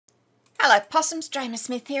Hello possums,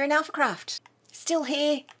 Dreymasmith here in AlphaCraft. Still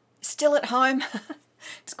here, still at home.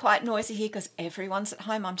 It's quite noisy here because everyone's at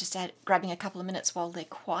home. I'm just grabbing a couple of minutes while they're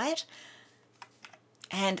quiet.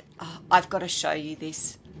 And I've got to show you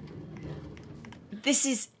this. This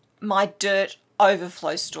is my dirt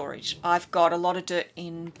overflow storage. I've got a lot of dirt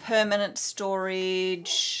in permanent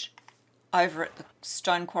storage over at the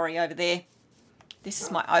stone quarry over there. This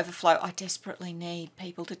is my overflow. I desperately need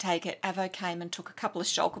people to take it. Avo came and took a couple of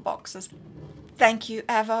shulker boxes. Thank you,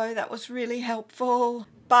 Avo. That was really helpful.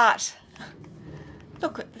 But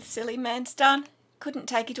look what the silly man's done. Couldn't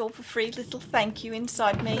take it all for free. Little thank you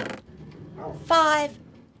inside me. 5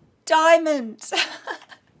 diamonds.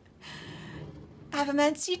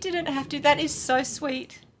 Avamance, you didn't have to. That is so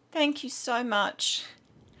sweet. Thank you so much.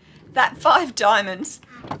 That 5 diamonds.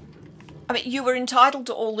 I mean, you were entitled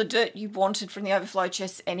to all the dirt you wanted from the overflow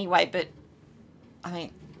chests anyway, but, I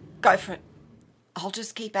mean, go for it. I'll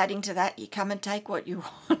just keep adding to that. You come and take what you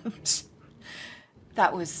want.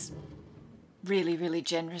 That was really, really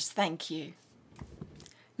generous. Thank you.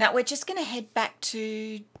 Now, we're just going to head back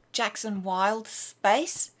to Jackson Wild's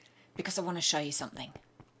base because I want to show you something.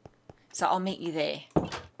 So I'll meet you there. Oh,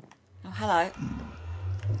 hello.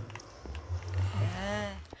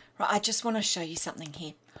 Right, I just want to show you something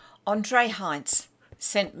here. Andre Heinz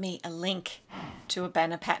sent me a link to a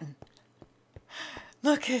banner pattern.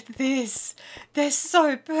 Look at this. They're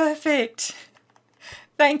so perfect.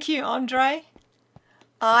 Thank you, Andre.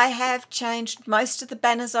 I have changed most of the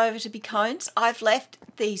banners over to be cones. I've left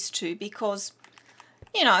these two because,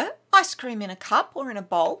 you know, ice cream in a cup or in a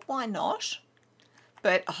bowl. Why not?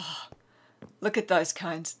 But, oh, look at those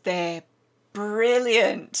cones. They're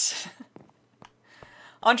brilliant.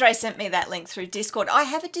 Andre sent me that link through Discord. I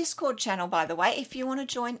have a Discord channel, by the way. If you want to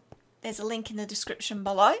join, there's a link in the description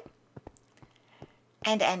below.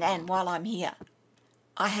 And while I'm here,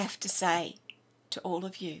 I have to say to all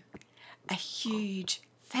of you, a huge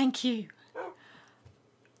thank you.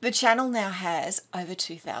 The channel now has over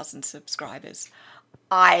 2,000 subscribers.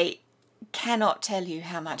 I cannot tell you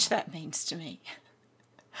how much that means to me.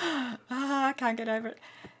 I can't get over it.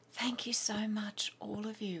 Thank you so much, all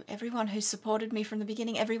of you. Everyone who supported me from the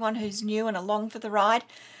beginning, everyone who's new and along for the ride.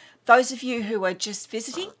 Those of you who are just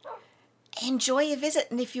visiting, enjoy your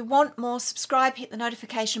visit. And if you want more, subscribe, hit the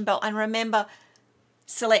notification bell. And remember,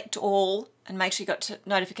 select all and make sure you've got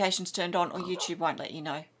notifications turned on or YouTube won't let you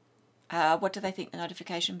know. What do they think the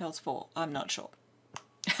notification bell's for? I'm not sure.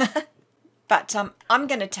 But I'm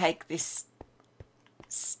going to take this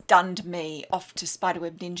stunned me off to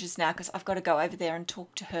SpiderWebNinjas now because I've got to go over there and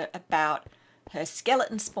talk to her about her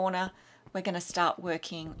skeleton spawner. We're going to start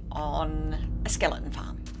working on a skeleton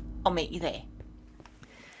farm. I'll meet you there.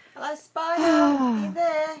 Hello, Spider. Are you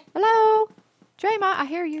there? Hello. Dreyma, I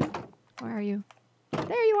hear you. Where are you?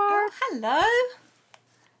 There you are. Oh, hello.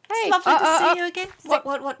 Hey. It's lovely to see you again.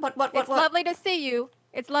 What? It's lovely to see you.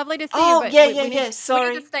 It's lovely to see you. But yeah. Sorry.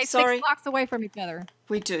 We need to stay 6 blocks away from each other.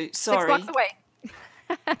 We do. Sorry. 6 blocks away.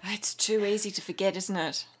 It's too easy to forget, isn't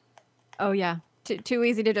it? Oh, yeah. Too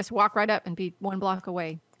easy to just walk right up and be 1 block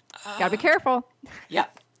away. Gotta be careful.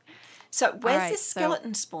 Yep. So where's this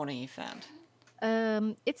skeleton spawner you found?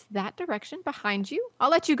 It's that direction behind you. I'll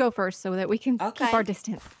let you go first so that we can keep our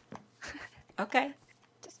distance. Okay.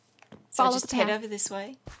 So just head over this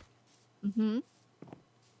way. Mm-hmm.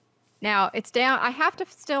 Now it's down. I have to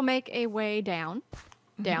still make a way down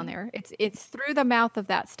there. It's through the mouth of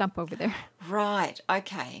that stump over there. Right.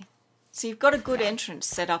 Okay. So you've got a good entrance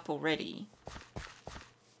set up already.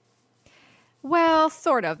 Well,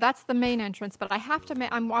 sort of. That's the main entrance, but I have to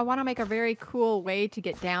make. I want to make a very cool way to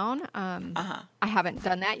get down. I haven't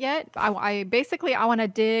done that yet. I basically want to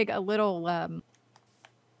dig a little,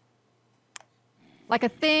 like a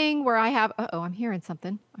thing where I have. Uh-oh, I'm hearing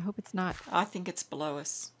something. I hope it's not. I think it's below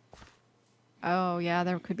us. Oh yeah,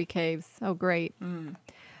 there could be caves. Oh great.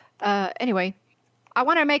 Anyway, I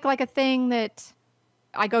want to make like a thing that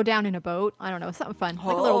I go down in a boat. I don't know, something fun, like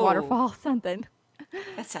a little waterfall, something.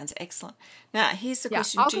 That sounds excellent. Now, here's the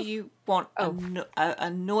question: do you want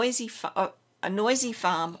a noisy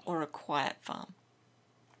farm or a quiet farm?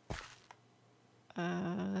 I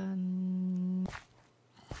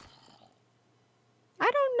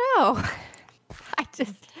don't know.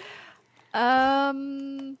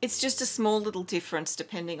 It's just a small little difference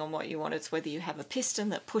depending on what you want. It's whether you have a piston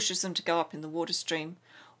that pushes them to go up in the water stream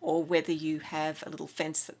or whether you have a little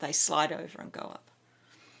fence that they slide over and go up.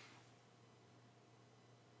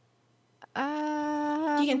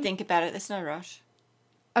 You can think about it. There's no rush.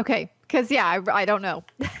 Okay. Because, yeah, I don't know.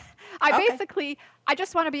 I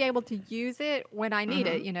just want to be able to use it when I need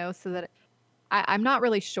it, you know, so that I'm not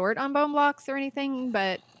really short on bone blocks or anything,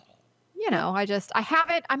 but you know, I have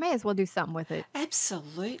it. I may as well do something with it.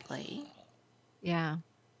 Absolutely. Yeah.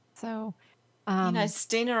 So, You know,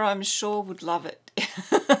 Stina, I'm sure, would love it.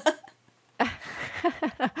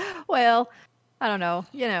 well, I don't know.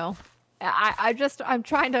 You know, I'm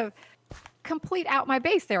trying to complete out my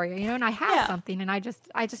base area, you know, and I have something, and I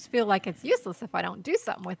just feel like it's useless if I don't do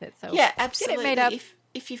something with it. So yeah, absolutely. Get it made up.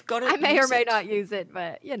 If you've got it, I may or may not use it,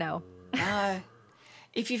 but you know. No,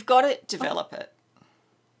 if you've got it, develop it.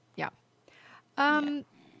 Yeah.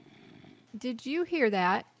 Did you hear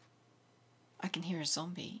that? I can hear a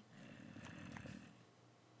zombie.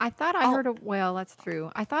 I thought I heard a. Well, that's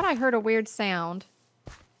true. I thought I heard a weird sound.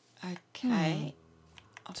 Okay.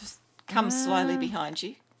 I'll just come slowly behind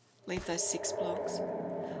you. Leave those 6 blocks.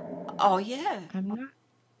 Oh yeah.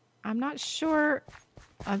 I'm not sure.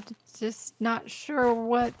 I'm just not sure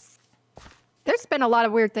what's. There's been a lot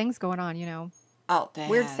of weird things going on, you know. Oh, there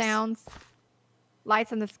weird has. sounds,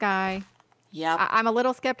 lights in the sky. Yep. I'm a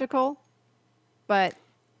little skeptical, but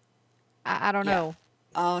I don't know.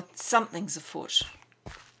 Oh, something's afoot.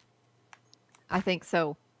 I think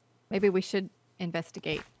so. Maybe we should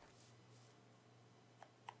investigate.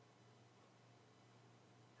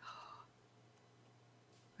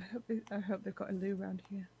 I hope they've got a loo around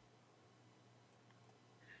here.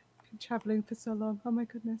 Been traveling for so long. Oh my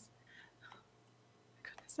goodness.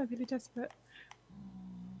 I'm really desperate.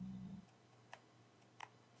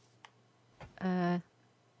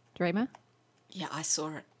 Dreyma? Yeah, I saw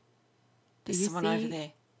it. Do There's you someone over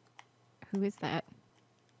there. Who is that?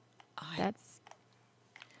 That's.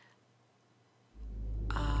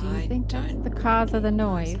 Do you think that's the cause of the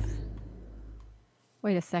noise?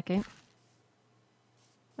 Wait a second.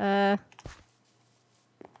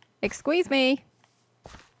 Excuse me.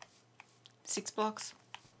 6 blocks.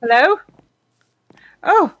 Hello?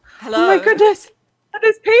 Oh, hello. Oh my goodness.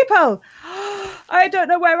 There's people. I don't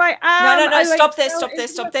know where I am. No. Stop there. Stop.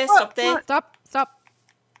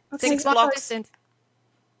 Okay. 6 blocks.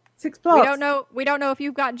 6 blocks. We don't know if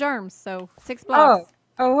you've got germs, so 6 blocks.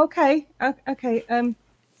 Oh, okay. Okay.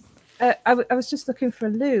 I was just looking for a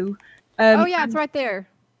loo. Oh yeah, it's right there.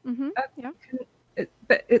 Mm-hmm. Yeah.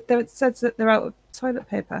 But it says that they're out of toilet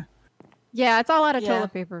paper. Yeah, it's all out of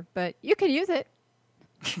toilet paper, but you can use it.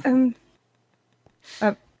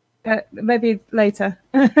 Maybe later.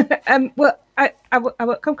 Well, I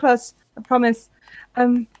will come close. I promise.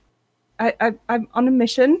 I'm on a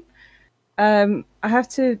mission. I have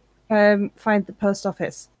to find the post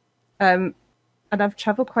office. And I've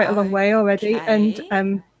travelled quite a long way already.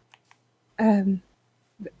 And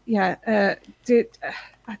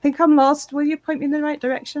I think I'm lost. Will you point me in the right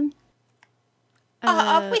direction?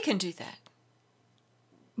 We can do that.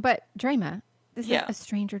 But Dreyma, this is a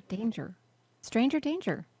stranger danger. Stranger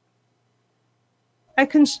danger. I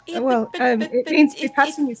can. It means to be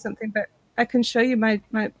passing you something, but I can show you my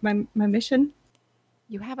mission.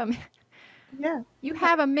 You have a. Yeah. You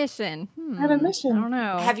have a mission. I have a mission. I don't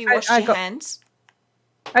know. Have you washed your hands?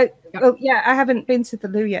 Well, yeah, I haven't been to the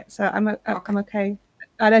loo yet, so I'm okay.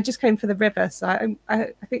 And I just came for the river, so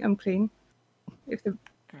I think I'm clean. If the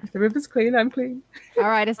river's clean, I'm clean. All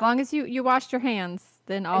right, as long as you washed your hands,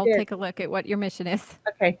 then I'll take a look at what your mission is.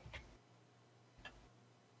 Okay.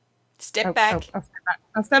 Step back.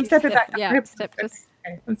 I'll step back. Yeah, step this.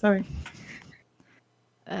 Okay, I'm sorry.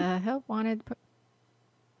 Help wanted.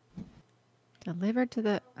 Delivered to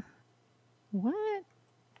the. What?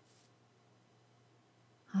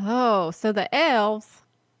 Oh, so the elves.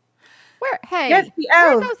 Where? Hey. Yes, the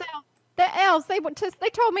elves. Those elves? The elves. They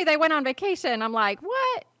told me they went on vacation. I'm like,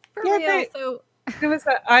 what? For real? So. There was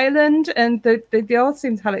an island, and they all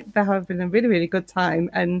seemed to have they're having a really, really good time.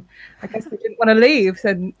 And I guess they didn't want to leave,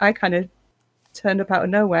 so I kind of turned up out of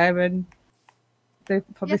nowhere, and they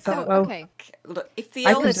probably thought, well, okay. Look, if the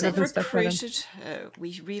elves have recruited her,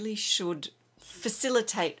 we really should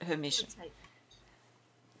facilitate her mission.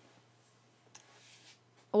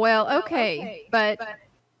 Well, okay, but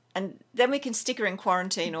and then we can stick her in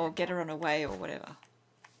quarantine or get her on her way or whatever.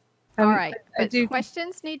 All right, but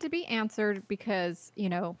questions need to be answered because, you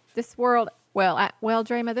know, this world, well,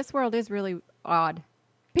 Dreyma, this world is really odd.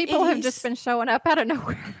 People have just been showing up out of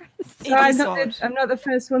nowhere. So I'm not the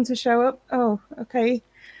first one to show up? Oh, okay.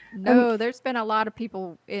 No, there's been a lot of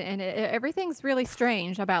people, and everything's really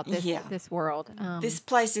strange about this world. This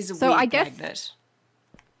place is a weird magnet.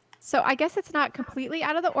 So I guess it's not completely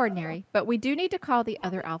out of the ordinary, but we do need to call the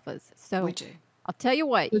other alphas. So we do. I'll tell you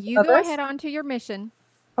what, you go ahead on to your mission.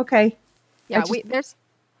 Okay. Yeah, this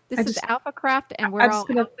is AlphaCraft, and we're all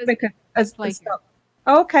going to make a stop.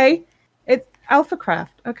 Oh, okay. It's AlphaCraft.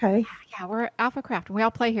 Okay. Yeah, we're AlphaCraft, and we all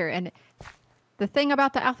play here. And the thing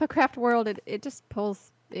about the AlphaCraft world, it just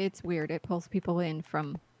pulls It's weird. It pulls people in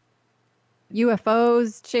from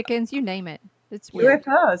UFOs, chickens, you name it. It's weird.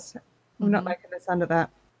 UFOs. I'm not making the sound of that.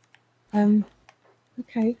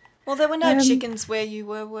 Okay. Well, there were no chickens where you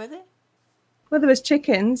were there? Well, there was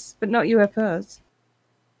chickens, but not UFOs.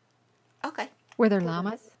 Okay. Were there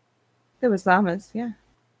llamas? There was llamas, yeah.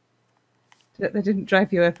 They didn't drive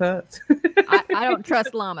UFOs. I don't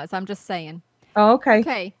trust llamas. I'm just saying. Oh, okay.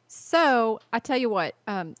 Okay. So I tell you what.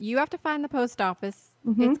 You have to find the post office.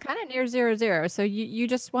 It's kind of near 00. So you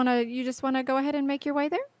just wanna go ahead and make your way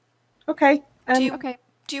there. Okay.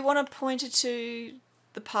 Do you want to point it to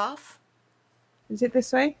the path? Is it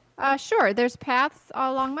this way? Sure. There's paths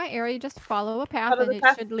along my area. Just follow a path, and it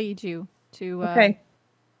should lead you to.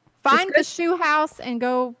 Find the shoe house and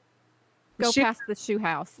go past the shoe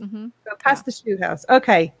house. Go past the shoe house.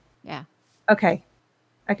 Okay. Yeah. Okay.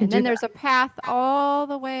 I can. And then there's a path all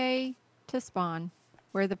the way to spawn,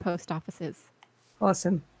 where the post office is.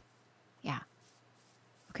 Awesome. Yeah.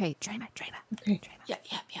 Okay, Dreyma. Okay. Yeah.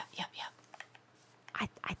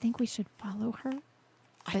 I think we should follow her,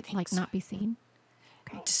 but like not be seen.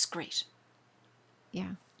 Okay. Discreet. Yeah.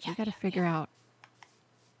 We got to figure out,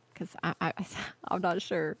 because I'm not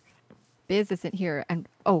sure. Biz isn't here, and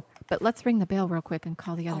but let's ring the bell real quick and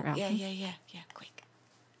call the other out. Yeah, quick.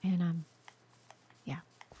 And yeah.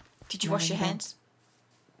 Did you wash your hands?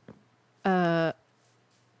 I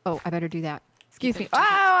better do that. Excuse me.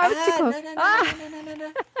 I was too close.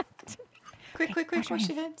 No. Quick, wash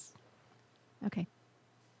your hands. Okay.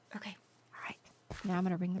 Okay. All right. Now I'm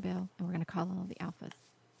going to ring the bell, and we're going to call all the alphas.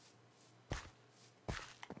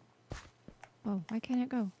 Oh, why can't it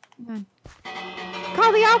go? Hang on.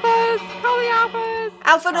 Call the alphas!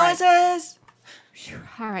 Alpha noises!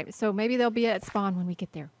 All right. So maybe they'll be at spawn when we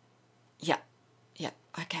get there. Yeah.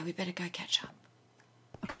 Okay, we better go catch up.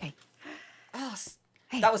 Okay. Oh,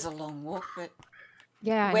 that was a long walk, but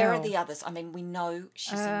yeah. Where are the others? I mean, we know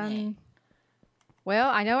she's in there. Well,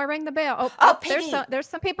 I know I rang the bell. Piggy. There's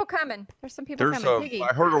some people coming. Piggy.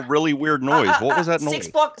 I heard a really weird noise. What was that noise? 6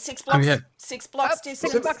 blocks. 6 blocks. Oh, 6 blocks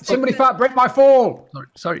distance. Somebody break my fall.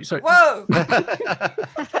 Sorry. Whoa!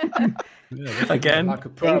 Again, Like a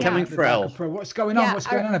pro. incoming Frel. Like a pro. What's going on? What's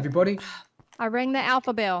going on, everybody? I rang the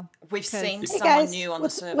alpha bell. We've seen Hey someone guys, new on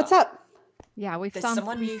the server. what's up? Yeah, we've There's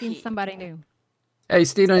someone new seen here. somebody new. Hey,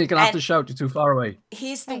 Stina, you're gonna have And- to shout. You're too far away.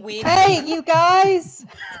 Here's the weird. Hey, you guys!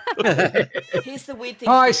 Here's the weird thing.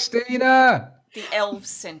 Hi, Stina. The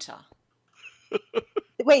Elves Centre.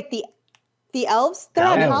 Wait, the elves? They're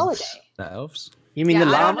on Elves. holiday. The elves? You mean the I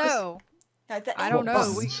don't llamas? know. No, the I don't know.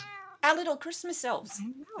 elves. Our little Christmas elves.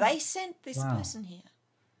 They sent this Wow. person here.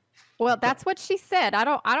 Well, that's what she said. I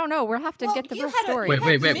don't know. We'll have to Well, get the you real had a- story. you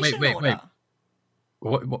had permission wait. order.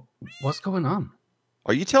 What's going on?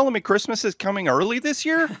 Are you telling me Christmas is coming early this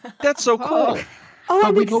year? That's so cool. Oh, But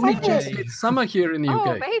I'm we've only excited. just hit summer here in the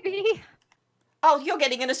Oh, UK. baby. Oh, you're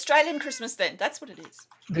getting an Australian Christmas then. That's what it is.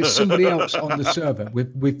 There's somebody else on the server.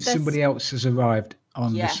 With somebody else has arrived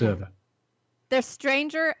on Yeah. the server. The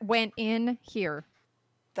stranger went in here.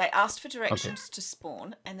 They asked for directions to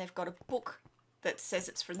spawn, and they've got a book that says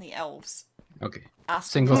it's from the elves. Okay. Ask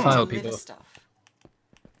Single them to file, deliver people. stuff.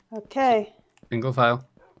 Okay. Single file.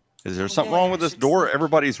 Is there something wrong with this door?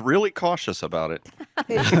 Everybody's really cautious about it.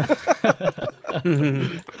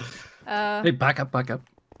 Hey, back up.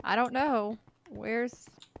 I don't know. Where's...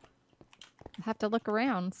 I'll have to look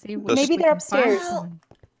around, see The Maybe we they're can find upstairs. someone.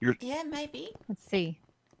 Yeah, maybe. Let's see.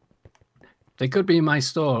 They could be in my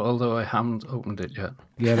store, although I haven't opened it yet.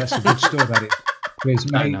 Yeah, that's a good store, that is. Where's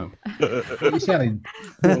I me? know. What are you selling?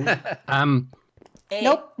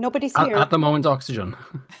 Nope, nobody's At, here. at the moment, oxygen.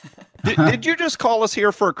 Did you just call us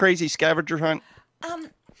here for a crazy scavenger hunt?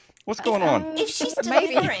 What's going on? If she's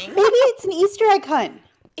Maybe. delivering, Maybe it's an Easter egg hunt.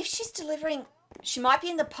 if she's delivering, she might be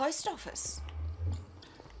in the post office.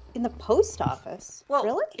 In the post office? Well,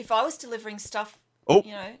 really? if I was delivering stuff, Oh,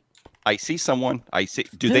 you know, I see someone. I see.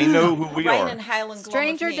 Do they know who we rain are? and hail and glom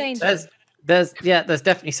Stranger of meat. danger. There's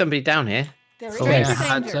definitely somebody down here. There If only I Stranger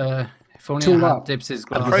had, danger. if only Tool I had up. Dipsy's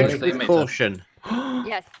Approach glasses. They with made caution.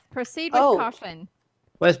 Yes. Proceed with Oh. caution.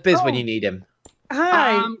 Where's Biz when Oh. you need him?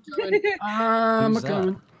 Hi. I'm Who's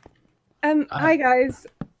that? coming. Hi guys.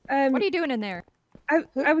 What are you doing in there?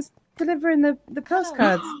 I was delivering the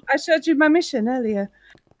postcards. I showed you my mission earlier.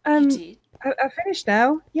 You did. I finished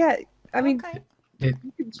now. Yeah. I mean, Okay.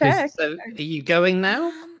 you can check. So, are you going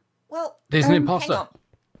now? Well, There's an Um, hang imposter. on.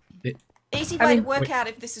 It- Easy I way mean- to work out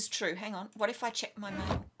if this is true. Hang on. What if I check my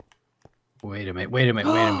mail? Wait a minute.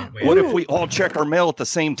 What if we all check our mail at the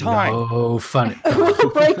same time? Oh, funny.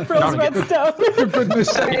 Break Frill's Not again. redstone. For goodness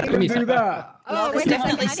sake, Give me don't do some. that. Well, there's wait a minute,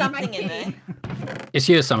 definitely I need my something in key. there. It's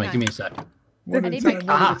here somewhere. Give me a sec. One at a time,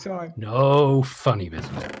 one at a time. No funny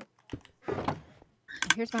business.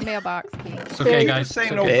 Here's my mailbox key. It's okay, guys. Say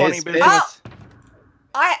It's no okay. funny business.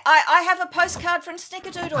 I have a postcard from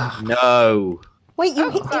Snickerdoodle. No. Wait,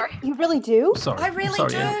 you sorry. you really do? Sorry. I really Sorry,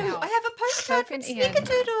 do. Anne. I have a postcard from Spoken in.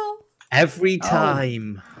 Snickerdoodle. Every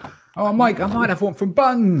time. Oh, I might have one from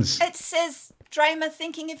Buttons. It says, Drama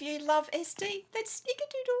thinking of you, love SD. That's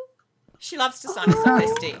Snickerdoodle. She loves to sign us up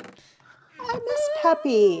SD. I miss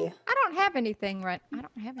Peppy. I don't have anything right. I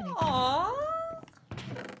don't have anything. Aww.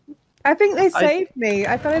 I think they saved me.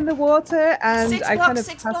 I fell in the water and 6 I blocks, kind of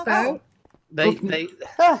 6 passed blocks. out. They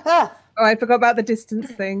Oh, I forgot about the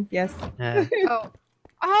distance thing. Yes. yeah.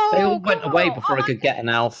 Oh. They all went away cool. before I could get an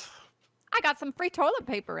elf. I got some free toilet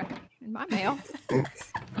paper in my mail.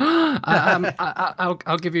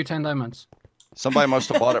 I'll give you 10 diamonds. Somebody must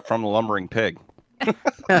have bought it from the lumbering pig.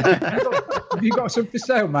 Have you got some for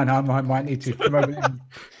sale, man? I might need to come over and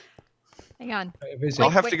Hang on. pay a visit. I'll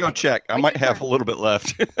have to go check. I Wait might your have a turn. little bit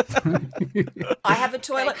left. I have a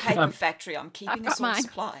toilet paper Um, factory. I'm keeping got us all mine.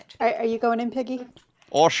 supplied. Are you going in, Piggy?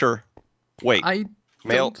 Oh, sure. Wait. I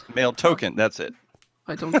Mail token. That's it.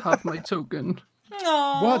 don't have my token.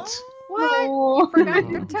 Aww. What? What? Oh. Forgot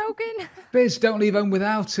your token? Biz, don't leave home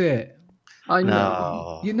without it. I know.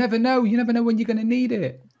 No. You never know. You never know when you're going to need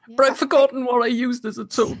it. But I've forgotten what I used as a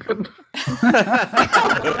token.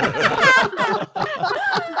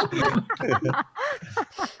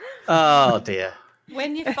 Oh dear.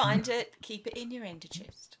 When you find it, keep it in your ender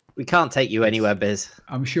chest. We can't take you anywhere, Biz.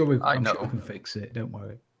 I'm sure we I know. can fix it. Don't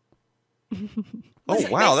worry. Oh, Was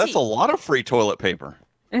it wow. That's messy? a lot of free toilet paper.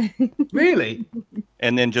 Really?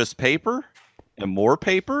 And then just paper and more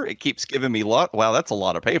paper. It keeps giving me lot. Wow, that's a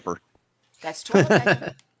lot of paper. That's toilet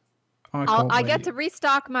paper. I get to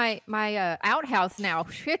restock my outhouse now.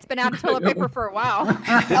 It's been out of toilet paper for a while.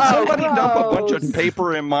 Somebody dump a bunch of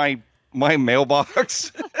paper in my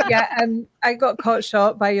mailbox. Yeah, I got caught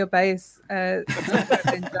short by your base. Sorry.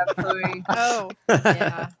 Oh,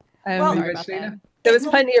 yeah. Well, Sorry about that. There was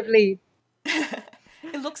plenty of lead.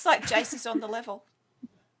 It looks like Jace on the level.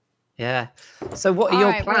 Yeah. So what are your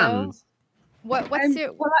Alright, well, plans? What's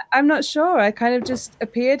your? Well, I'm not sure. I kind of just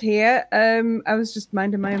appeared here. I was just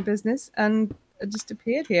minding my own business and I just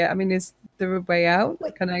appeared here. I mean, is there a way out?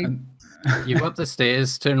 Can I? You go up the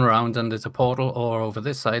stairs, turn around, and there's a portal, or over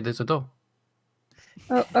this side, there's a door.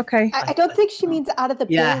 Oh, okay. I don't think she means out of the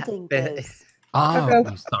Yeah, building, but- Biz. Oh, go.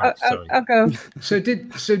 I'm sorry. I'll go. So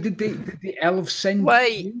did the elves send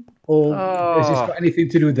Wait. you? Or has this Oh. got anything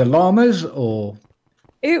to do with the llamas? Or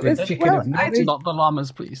It The was chicken well. of I, knowledge. Not the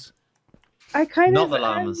llamas, please. I kind Not of the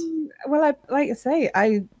llamas. well, like I say,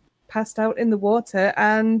 I passed out in the water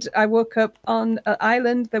and I woke up on an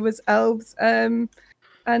island. There was elves, and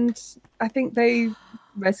I think they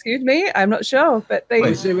rescued me. I'm not sure, but they.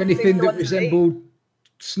 is there anything they that wanted me. resembled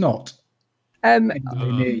snot? Anywhere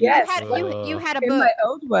near you? Yes, You had a in book. my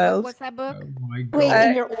old world, What's that book? Oh my Wait, god!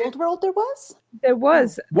 in your old world there was? there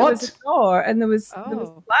was What? a door, and there was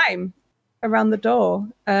Oh. slime around the door.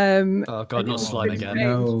 Oh god, and not it slime was again.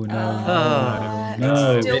 No, Oh.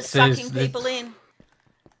 no. It's still This sucking is- people in.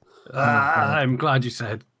 I'm glad you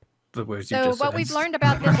said the words you So just said. what we've learned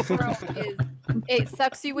about this world is it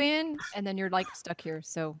sucks you in, and then you're like stuck here.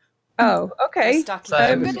 So Oh, okay. Stuck So-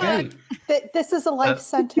 in. good luck. This is a life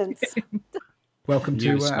sentence. Welcome to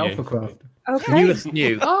Newest new. AlphaCraft. Okay, Newest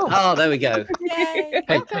new. Oh, there we go. Yay.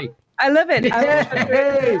 Hey, I love it. I love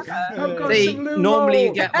Hey, it. I've got See, some blue normally you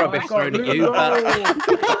roll. get I've rubbish got thrown at blue you, but roll.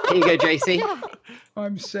 here you go, JC.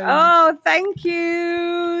 I'm saying. Oh, thank you.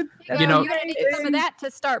 You know- you're gonna need some of that to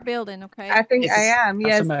start building. Okay. I think It's- I am. Have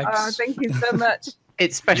Yes. some eggs. Oh, thank you so much.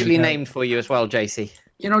 It's specially Yeah. named for you as well, JC.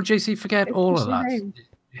 you know, JC, forget It's all of your that. name.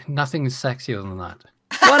 Nothing is sexier than that.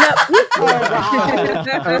 One up.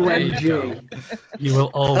 OMG. You will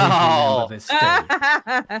always Oh. remember this day.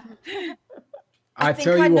 I think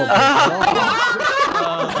tell I you know. what,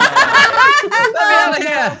 Let me out of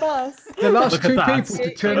here. the last Look at two that. people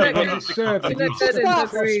to turn up on the server. Look you at said it, the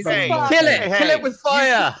Breeze. Hey, crossbow. Kill it. Hey, Kill it with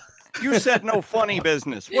fire. You said no funny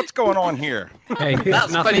business. What's going on here? Hey, That's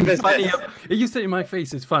nothing funny business. funny. You say my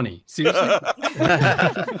face is funny. Seriously?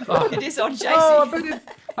 It is on JC. Oh,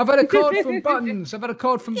 I've had a card from Buttons. I've had a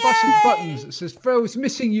card from Buttons. It says, Fro's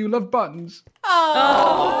missing you, love Buttons.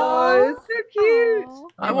 Oh, it's so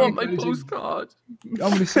cute. I want my postcard. I'm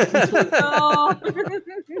going to sit this way. Oh.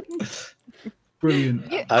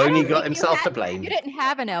 Brilliant. You- Only I don't got think himself you to had- blame. You didn't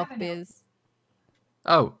have an elf, Biz.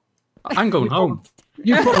 Oh, I'm going home.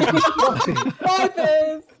 You probably spotted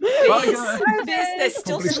it. There's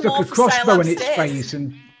still Probably some stuck more a for sale crossbow in its upstairs. face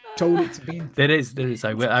and told it to be. There is.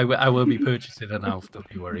 I will be purchasing an elf. Don't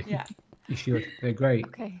you worry. Yeah. You should. They're great.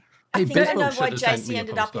 Okay. I think I know Bispo why should have sent JC me a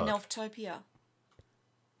ended up in postcard. Elftopia.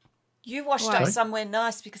 You washed Why? up somewhere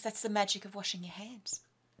nice because that's the magic of washing your hands.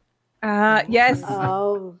 Yes.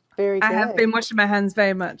 Oh, very good. I have been washing my hands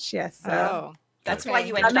very much. Yes. Oh. That's Okay. why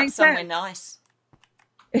you That ended up makes somewhere sense. nice.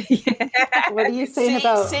 What are you saying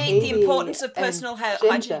about See the Amy importance of and personal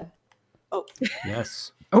Ginger? hygiene.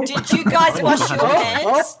 Yes. Oh, Did you guys wash your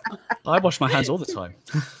hands? I wash my hands all the time.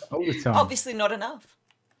 all the time. Obviously not enough.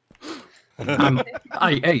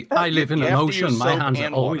 I live in You an have to use ocean. My soap hands are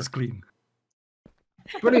and always water. clean.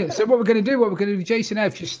 Brilliant. So what we're going to do, Jason, now,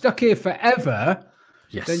 if she's stuck here forever,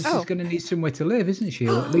 Yes. then she's going to need somewhere to live, isn't she?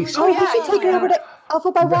 Or at least Oh, we should take her over to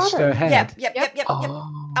Alpha by rest her Water. head. Yep.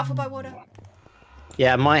 Oh. Alpha by water.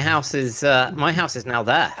 Yeah, my house is now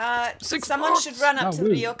there. Someone should run up Oh, to the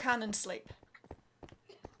woo. ryokan and sleep.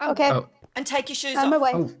 Okay, Oh. And take your shoes on my off.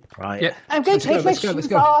 way. Oh, Right. Yeah. I'm going to take my let's shoes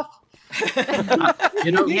go. off.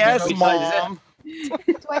 You know, Yes, you know, Mom.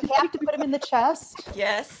 Do I have to put them in the chest?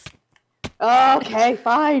 Yes. Okay,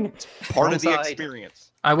 fine. Part of the Wrong side.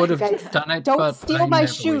 experience. I would have Guys, done it, Don't but steal I my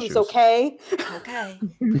never wear shoes, okay? Okay.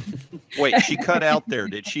 Wait, she cut out there.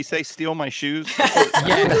 Did she say steal my shoes?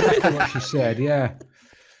 Yeah. exactly what she said, yeah.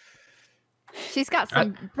 She's got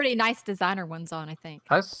some pretty nice designer ones on, I think.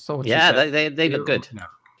 I saw what you Yeah, said. they look good. No.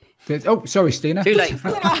 Oh, sorry, Stina. Too late.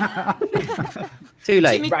 Too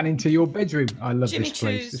late. Ran into your bedroom. I love Jimmy this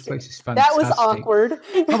place. Choos. This place is That fantastic. was awkward.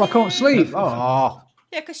 Oh, I can't sleep. Oh,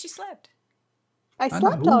 Yeah, because she slept. I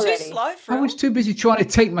slept know. Too already. slow for I was too busy trying to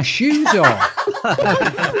take my shoes off.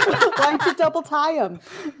 Why'd you double tie them?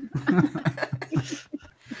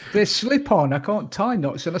 They're slip on. I can't tie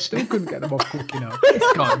knots, and I still couldn't get them off quick enough.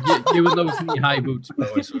 God, you with those knee-high boots,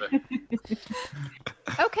 boys.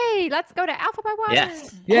 Okay, let's go to Alpha by Water.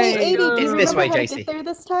 Yes. Hey, Yeah, Amy, do It's you this remember way, how to JC. get there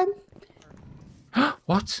this time?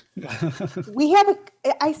 What? We have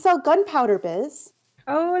I sell gunpowder, Biz.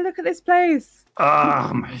 Oh, look at this place.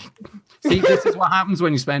 Oh my! See, this is what happens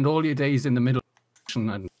when you spend all your days in the middle of the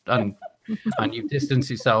ocean and you distance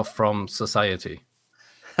yourself from society.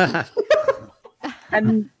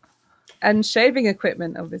 And shaving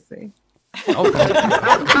equipment, obviously. Oh,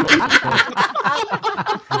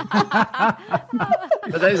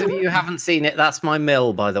 For those of you who haven't seen it, that's my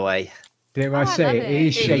mill, by the way. Dare I I say love it? it. He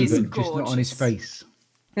is It is shaven, just not on his gorgeous. face.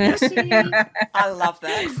 I love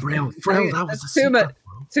that. Frill, that was a Too much. secret.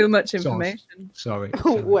 Too much Sauce. information. Sorry.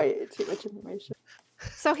 Way too much information.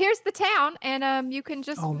 So here's the town, and you can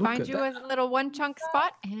just Oh, look find at you a little one chunk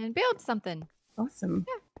spot and build something. Awesome.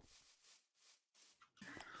 Yeah.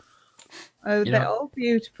 Oh, You they're know- all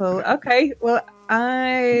beautiful. Okay, well,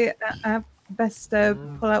 I best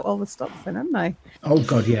pull out all the stops then, haven't I? Oh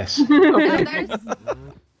God, yes. Now there's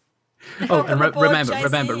Oh, and Welcome aboard,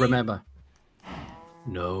 JC. remember.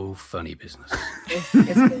 No funny business.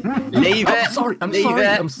 Leave it. I'm Leave sorry,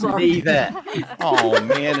 it. I'm sorry. Leave it. Oh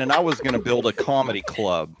man, and I was going to build a comedy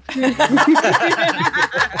club. The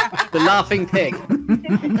laughing pig.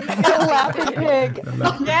 The laughing pig.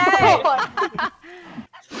 Yay!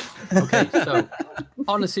 Okay, so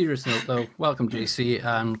on a serious note, though, welcome, JC,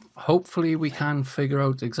 and hopefully we can figure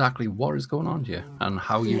out exactly what is going on here and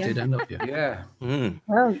how you did end up here. Yeah.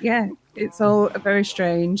 Well, yeah, it's all very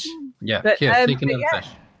strange. Yeah, But, here, take but another yeah. fish.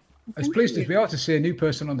 As pleased as we are to see a new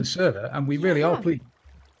person on the server, and we really are pleased.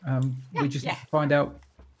 We just need to find out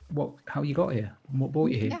how you got here and what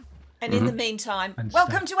brought you here. Yeah. And in the meantime, And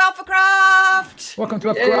welcome to AlphaCraft! Welcome to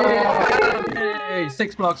AlphaCraft. Hey,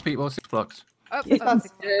 6 blocks, people, 6 blocks. oh, Yes. oh,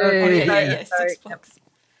 Oh, yeah, Sorry, 6 sorry. blocks.